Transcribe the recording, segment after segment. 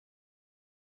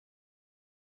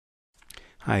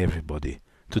Hi everybody.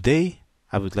 Today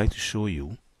I would like to show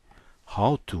you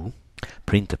how to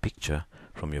print a picture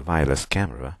from your wireless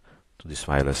camera to this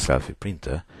wireless selfie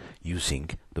printer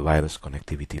using the wireless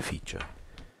connectivity feature.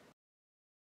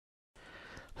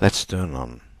 Let's turn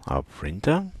on our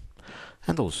printer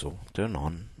and also turn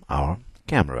on our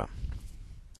camera.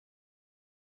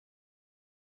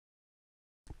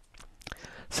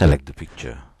 Select the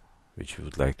picture which you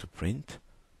would like to print.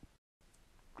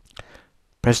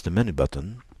 Press the menu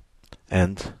button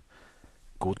and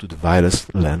go to the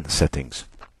wireless LAN settings.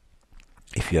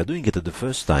 If you are doing it at the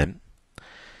first time,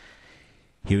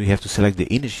 here you have to select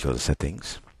the initial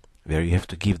settings, where you have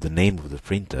to give the name of the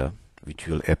printer, which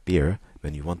will appear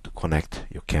when you want to connect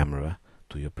your camera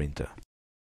to your printer.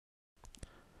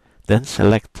 Then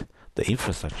select the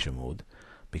infrastructure mode,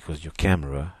 because your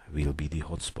camera will be the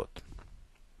hotspot.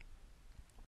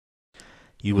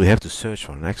 You will have to search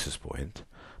for an access point,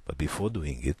 but before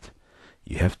doing it,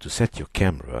 you have to set your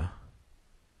camera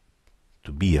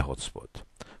to be a hotspot.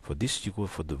 For this, you go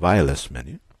for the wireless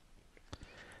menu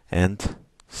and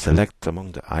select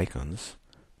among the icons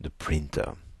the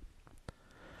printer.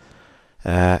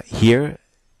 Here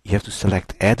you have to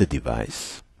select add a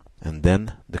device, and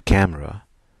then the camera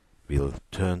will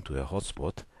turn to a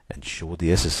hotspot and show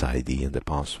the SSID and the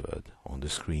password on the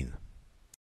screen.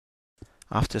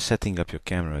 After setting up your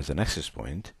camera as an access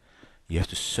point, you have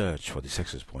to search for this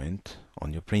access point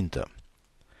on your printer.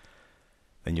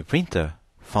 When your printer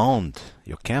found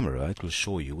your camera, it will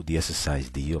show you the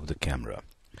SSID of the camera.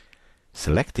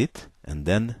 Select it, and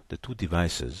then the two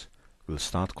devices will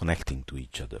start connecting to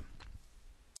each other.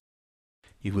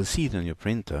 You will see it on your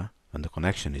printer when the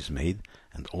connection is made,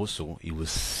 and also you will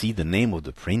see the name of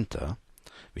the printer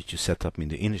which you set up in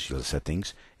the initial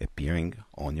settings appearing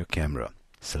on your camera.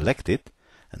 Select it,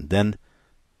 and then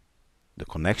the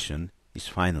connection is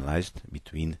finalized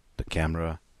between the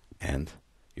camera and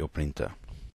your printer.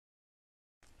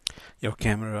 Your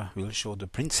camera will show the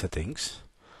print settings,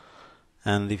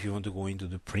 and if you want to go into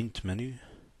the print menu,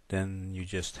 then you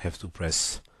just have to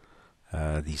press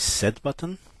the set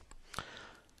button,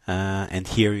 and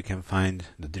here you can find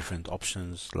the different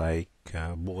options like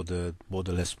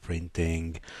borderless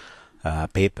printing,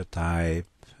 paper type,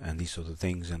 and these sort of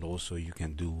things. And also you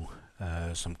can do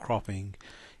some cropping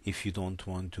if you don't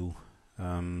want to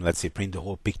let's say print the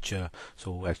whole picture.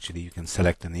 So actually you can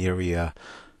select an area,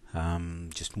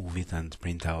 just move it and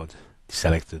print out the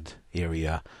selected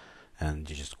area, and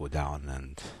you just go down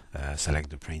and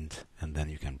select the print, and then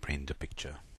you can print the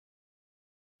picture.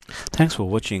 Thanks for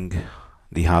watching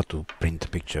the how to print a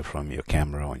picture from your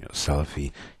camera on your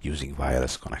Selfie using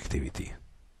wireless connectivity.